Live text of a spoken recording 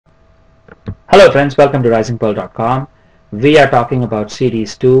Hello friends, welcome to Risingpearl.com. We are talking about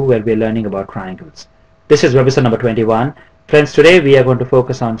series 2 where we are learning about triangles. This is webisode number 21. Friends, today we are going to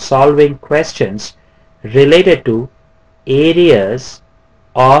focus on solving questions related to areas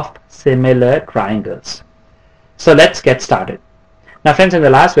of similar triangles. So let's get started. Now friends, in the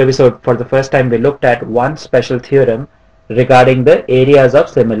last webisode for the first time we looked at one special theorem regarding the areas of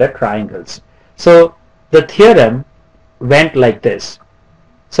similar triangles. So the theorem went like this.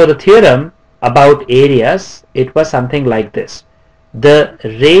 So the theorem about areas, it was something like this. The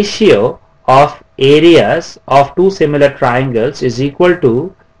ratio of areas of two similar triangles is equal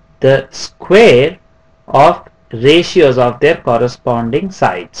to the square of ratios of their corresponding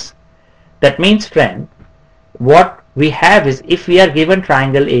sides. That means, friend, what we have is, if we are given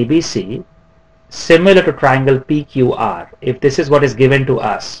triangle ABC similar to triangle PQR, if this is what is given to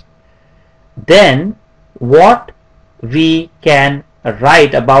us, then what we can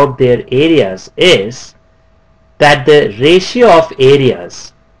write about their areas is that the ratio of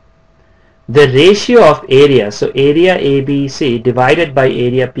areas, so area ABC divided by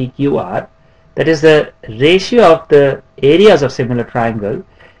area PQR, that is the ratio of the areas of similar triangle,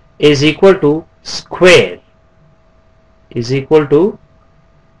 is equal to square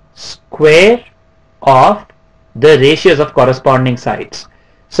of the ratios of corresponding sides.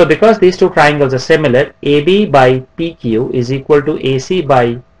 So because these two triangles are similar, AB by PQ is equal to AC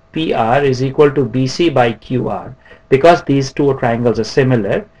by PR is equal to BC by QR, because these two triangles are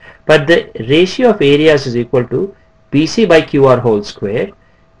similar, but the ratio of areas is equal to BC by QR whole square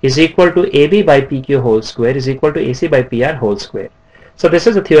is equal to AB by PQ whole square is equal to AC by PR whole square. So this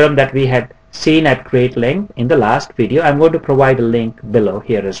is a theorem that we had seen at great length in the last video. I'm going to provide a link below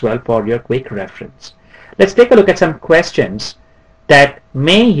here as well for your quick reference. Let's take a look at some questions that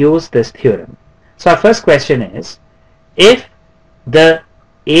may use this theorem. So our first question is, if the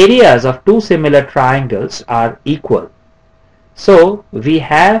areas of two similar triangles are equal, so we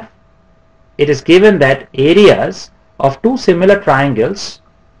have, it is given that areas of two similar triangles,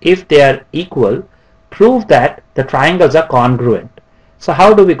 if they are equal, prove that the triangles are congruent. So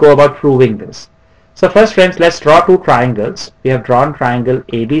how do we go about proving this? So first, friends, let's draw two triangles. We have drawn triangle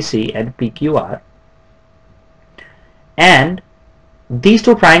ABC and PQR, and these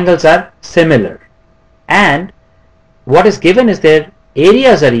two triangles are similar, and what is given is their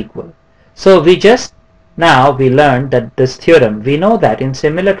areas are equal. So we learned that this theorem, we know that in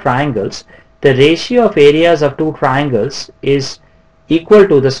similar triangles the ratio of areas of two triangles is equal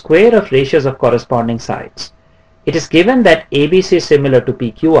to the square of ratios of corresponding sides. It is given that ABC is similar to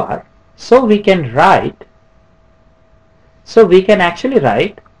PQR, so we can actually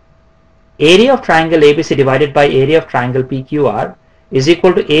write area of triangle ABC divided by area of triangle PQR is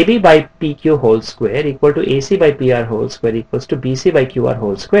equal to AB by PQ whole square equal to AC by PR whole square equals to BC by QR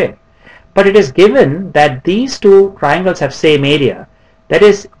whole square. But it is given that these two triangles have same area. That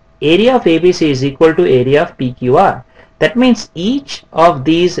is, area of ABC is equal to area of PQR. That means each of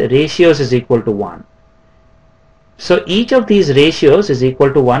these ratios is equal to 1. So each of these ratios is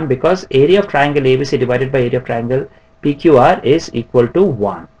equal to 1 because area of triangle ABC divided by area of triangle PQR is equal to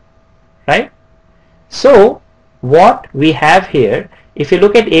 1. Right? So what we have here, if you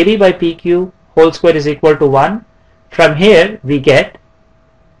look at AB by PQ whole square is equal to 1, from here we get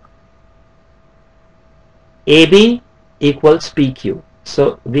AB equals PQ.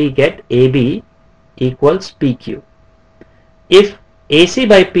 So we get AB equals PQ. If AC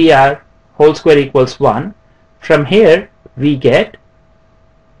by PR whole square equals 1, from here we get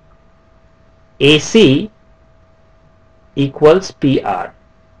AC equals PR.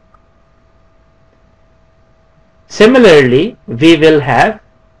 Similarly, we will have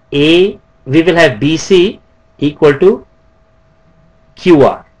BC equal to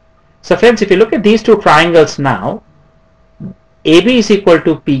QR. So friends, if you look at these two triangles now, AB is equal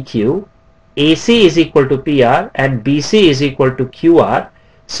to PQ, AC is equal to PR, and BC is equal to QR.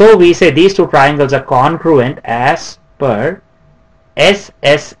 So we say these two triangles are congruent as per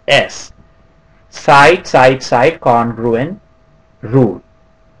SSS, side congruent rule.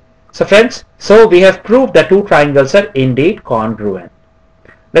 So friends, so we have proved that two triangles are indeed congruent.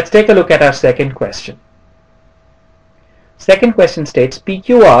 Let's take a look at our second question. Second question states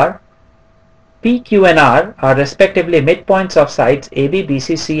PQ and R are respectively midpoints of sides AB,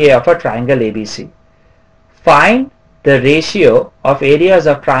 BC, CA of a triangle ABC. Find the ratio of areas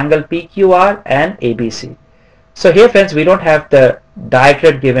of triangle PQR and ABC. So here, friends, we don't have the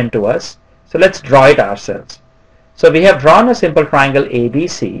diagram given to us. So let's draw it ourselves. So we have drawn a simple triangle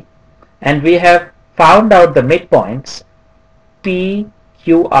ABC, and we have found out the midpoints P,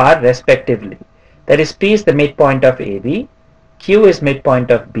 Q, R respectively. That is, P is the midpoint of AB, Q is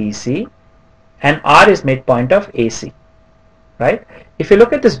midpoint of BC, and R is midpoint of AC, right? If you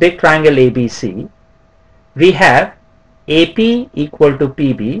look at this big triangle ABC, we have AP equal to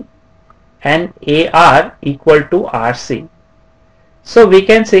PB and AR equal to RC. So we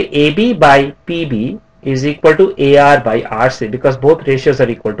can say AB by PB is equal to AR by RC because both ratios are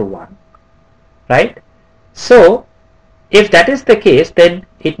equal to 1, right? So if that is the case, then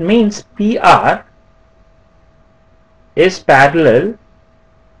it means PR is parallel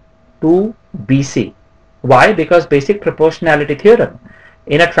to BC. Why? Because basic proportionality theorem.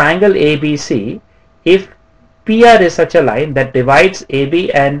 In a triangle ABC, if PR is such a line that divides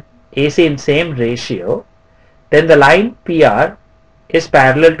AB and AC in same ratio, then the line PR is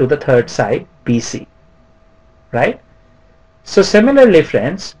parallel to the third side BC, right? So similarly,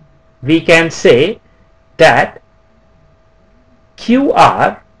 friends, we can say that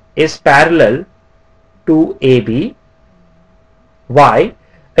QR is parallel to AB. Why?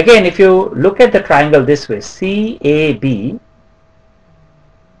 Again, if you look at the triangle this way, CAB,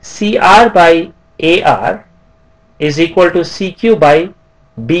 CR by AR is equal to CQ by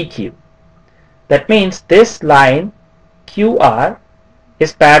BQ. That means this line QR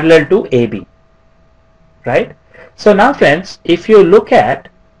is parallel to AB, right? So now, friends, if you look at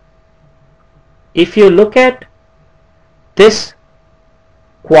this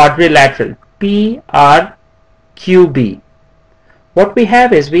quadrilateral PRQB, what we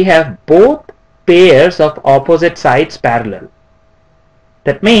have is we have both pairs of opposite sides parallel.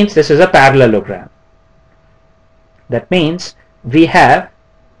 That means this is a parallelogram. That means we have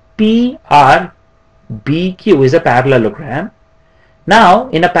PRBQ is a parallelogram. Now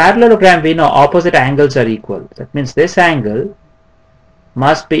in a parallelogram we know opposite angles are equal. That means this angle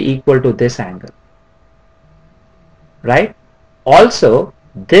must be equal to this angle, right? Also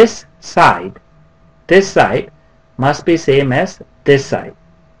this side must be same as this side.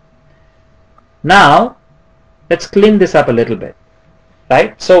 Now let's clean this up a little bit,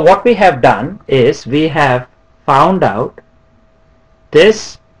 right? So what we have done is we have found out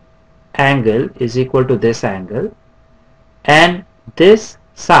this angle is equal to this angle and this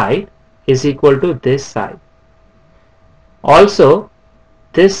side is equal to this side. Also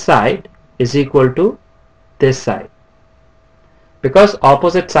this side is equal to this side because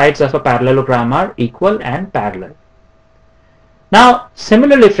opposite sides of a parallelogram are equal and parallel. Now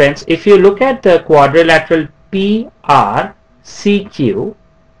similarly, friends, if you look at the quadrilateral PRCQ,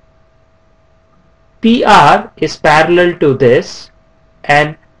 PR is parallel to this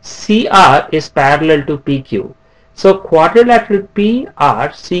and CR is parallel to PQ. So quadrilateral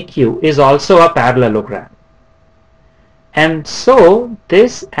PRCQ is also a parallelogram. And so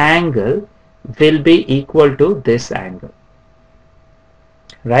this angle will be equal to this angle,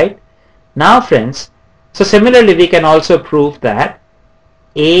 right? Now friends, so similarly we can also prove that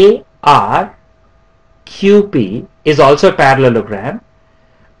ARQP is also a parallelogram,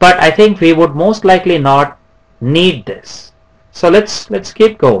 but I think we would most likely not need this. So let's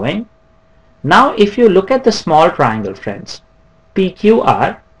keep going. Now if you look at the small triangle, friends,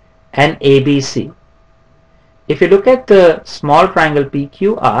 PQR and ABC, if you look at the small triangle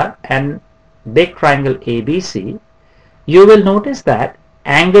PQR and big triangle ABC, you will notice that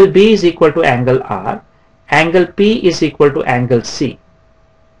angle B is equal to angle R, angle P is equal to angle C,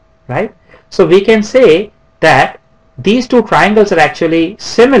 right? So we can say that these two triangles are actually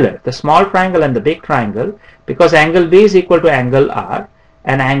similar, the small triangle and the big triangle, because angle B is equal to angle R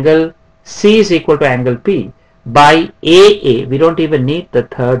and angle C is equal to angle P. By AA, we don't even need the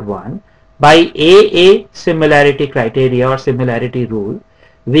third one, by AA similarity criteria or similarity rule,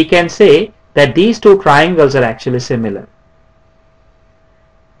 we can say that these two triangles are actually similar,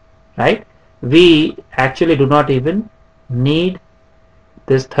 right? We actually do not even need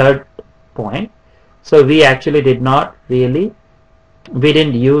this third point. So we actually did not really, we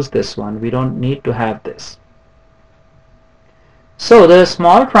didn't use this one. We don't need to have this. So the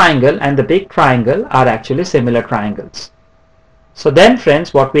small triangle and the big triangle are actually similar triangles. So then,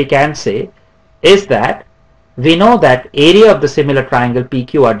 friends, what we can say is that we know that area of the similar triangle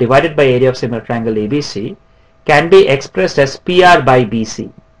PQR divided by area of similar triangle ABC can be expressed as PR by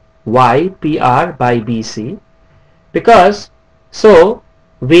BC. Why PR by BC? Because so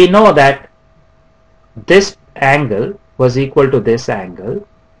we know that this angle was equal to this angle,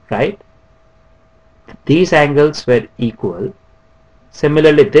 right? These angles were equal.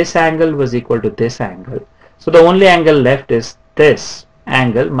 Similarly, this angle was equal to this angle. So the only angle left is this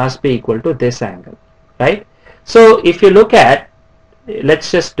angle must be equal to this angle, right? So if you look at,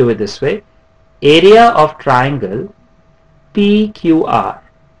 let's just do it this way, area of triangle PQR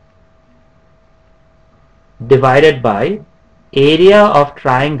divided by area of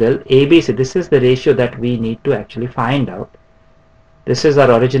triangle ABC. This is the ratio that we need to actually find out. This is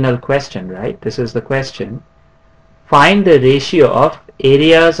our original question, right? This is the question. Find the ratio of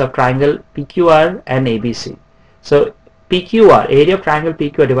areas of triangle PQR and ABC. So PQR, area of triangle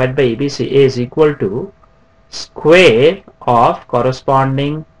PQR divided by ABC is equal to square of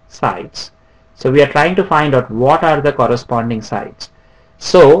corresponding sides. So we are trying to find out what are the corresponding sides.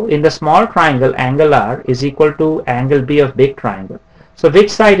 So in the small triangle, angle R is equal to angle B of big triangle. So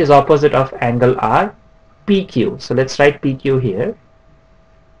which side is opposite of angle R? PQ. So let's write PQ here.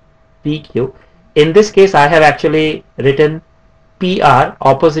 PQ. In this case, I have actually written PR.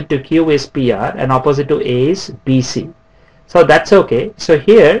 Opposite to Q is PR and opposite to A is BC. So that's okay. So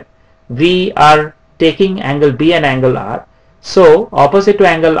here we are taking angle B and angle R. So opposite to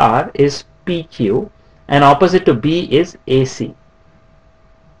angle R is PQ and opposite to B is AC.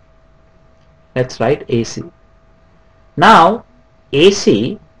 Let's write AC. Now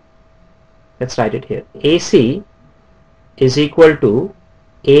AC, let's write it here. AC is equal to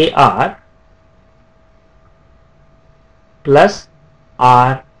AR plus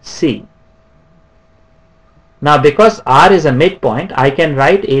RC. Now because R is a midpoint, I can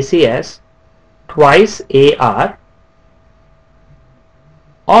write AC as twice AR,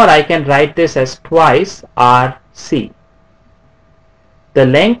 or I can write this as twice RC. The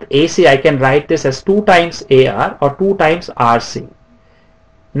length AC, I can write this as 2 times AR or 2 times RC.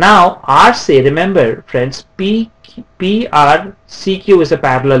 Now RC, remember friends, PRCQ is a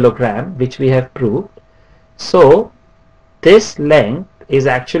parallelogram which we have proved. So this length is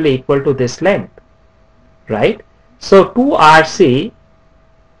actually equal to this length, right? So 2RC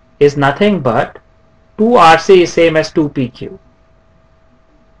is nothing but 2RC is same as 2PQ.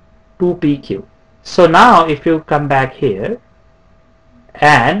 2PQ. So now if you come back here,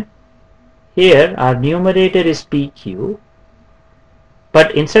 and here our numerator is PQ,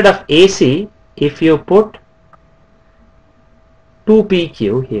 but instead of AC, if you put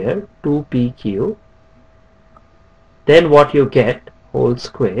 2PQ here, 2PQ, then what you get, whole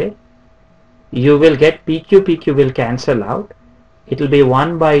square, you will get PQ will cancel out. It will be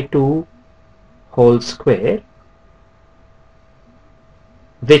 1 by 2 whole square,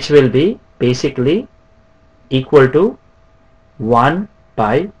 which will be basically equal to 1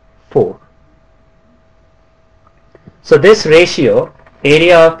 by 4. So this ratio,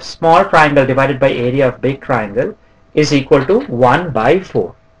 area of small triangle divided by area of big triangle, is equal to 1 by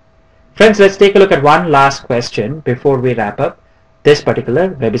 4. Friends, let's take a look at one last question before we wrap up this particular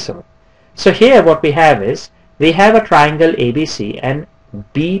webisode. So here what we have is, we have a triangle ABC and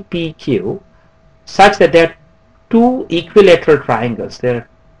BPQ such that there are two equilateral triangles. There are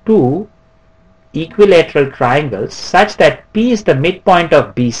two equilateral triangles such that P is the midpoint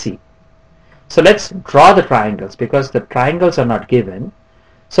of BC. So let's draw the triangles because the triangles are not given.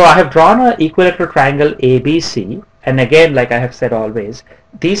 So I have drawn an equilateral triangle ABC, and again, like I have said always,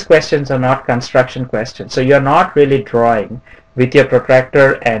 these questions are not construction questions. So you're not really drawing with your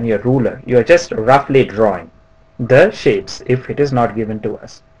protractor and your ruler. You are just roughly drawing the shapes if it is not given to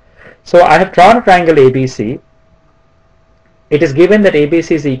us. So I have drawn a triangle ABC. It is given that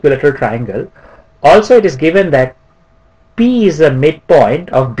ABC is the equilateral triangle. Also it is given that P is a midpoint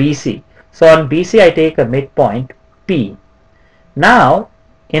of BC. So on BC I take a midpoint P. Now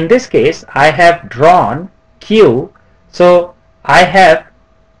in this case I have drawn Q. So I have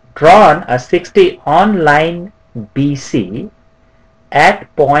drawn a 60 on line BC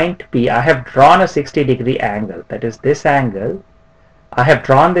at point P. I have drawn a 60-degree angle. That is this angle. I have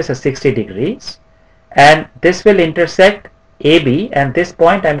drawn this as 60 degrees. And this will intersect AB, and this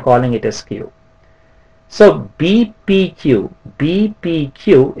point I am calling it as Q. So BPQ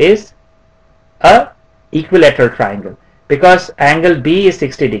is a equilateral triangle because angle B is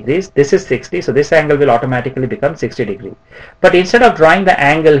 60 degrees, this is 60, so this angle will automatically become 60 degrees. But instead of drawing the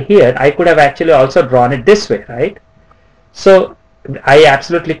angle here, I could have actually also drawn it this way, right? So I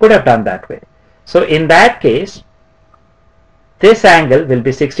absolutely could have done that way. So in that case, this angle will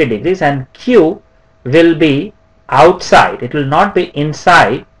be 60 degrees and Q will be outside. It will not be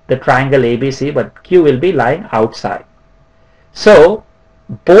inside the triangle ABC, but Q will be lying outside. So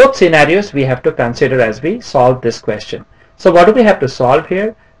both scenarios we have to consider as we solve this question. So what do we have to solve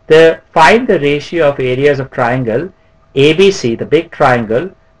here? Find the ratio of areas of triangle ABC, the big triangle,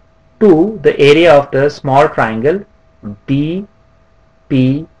 to the area of the small triangle BPQ.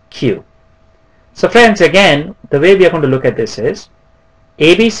 So friends, again, the way we are going to look at this is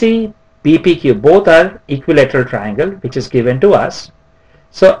ABC, BPQ, both are equilateral triangle which is given to us.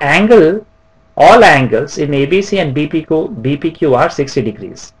 So all angles in ABC and BPQ are 60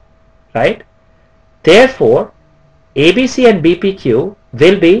 degrees, right? Therefore, ABC and BPQ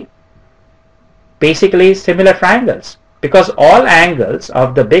will be basically similar triangles, because all angles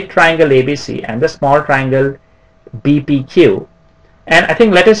of the big triangle ABC and the small triangle BPQ, and I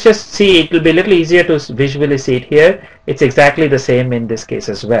think let us just see, it will be a little easier to visually see it here. It's exactly the same in this case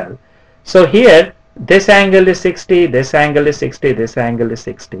as well. So here this angle is 60, this angle is 60, this angle is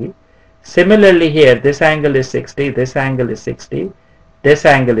 60. Similarly here this angle is 60, this angle is 60, this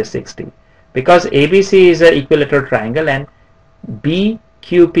angle is 60, because ABC is an equilateral triangle and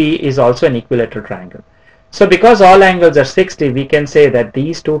BQP is also an equilateral triangle. So because all angles are 60, we can say that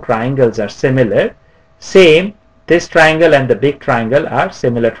these two triangles are similar. Same, this triangle and the big triangle are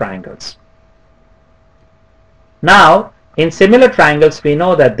similar triangles. Now in similar triangles we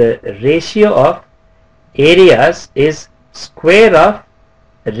know that the ratio of areas is square of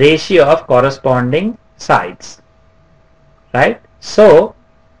ratio of corresponding sides, right? So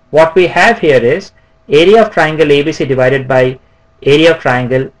what we have here is area of triangle ABC divided by area of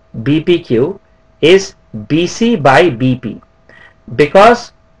triangle BPQ is BC by BP.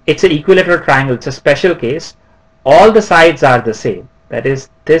 Because it's an equilateral triangle, it's a special case, all the sides are the same. That is,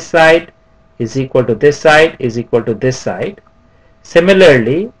 this side is equal to this side is equal to this side.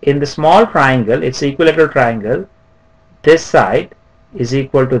 Similarly, in the small triangle, it's equilateral triangle, this side is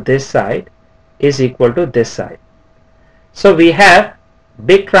equal to this side is equal to this side. So we have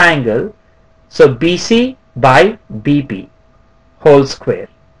big triangle, so BC by BP whole square,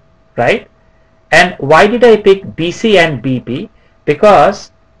 right? And why did I pick BC and BP?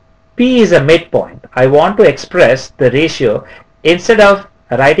 Because P is a midpoint. I want to express the ratio. Instead of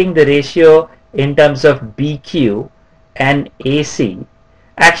writing the ratio in terms of BQ and AC,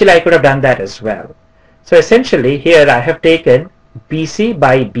 actually I could have done that as well. So essentially here I have taken BC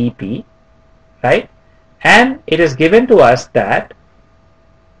by BP, right? And it is given to us that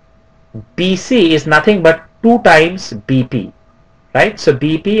BC is nothing but 2 times BP, right? So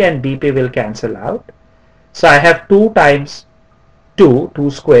BP and BP will cancel out. So I have 2 times 2,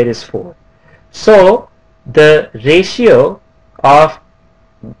 2 square is 4. So the ratio of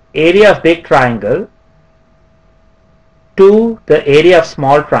area of big triangle to the area of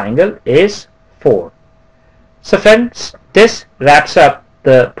small triangle is 4. So friends, this wraps up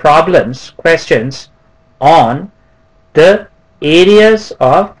the questions on the areas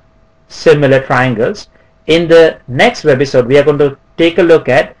of similar triangles. In the next webisode, we are going to take a look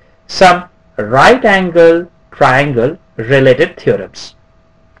at some right angle triangle related theorems.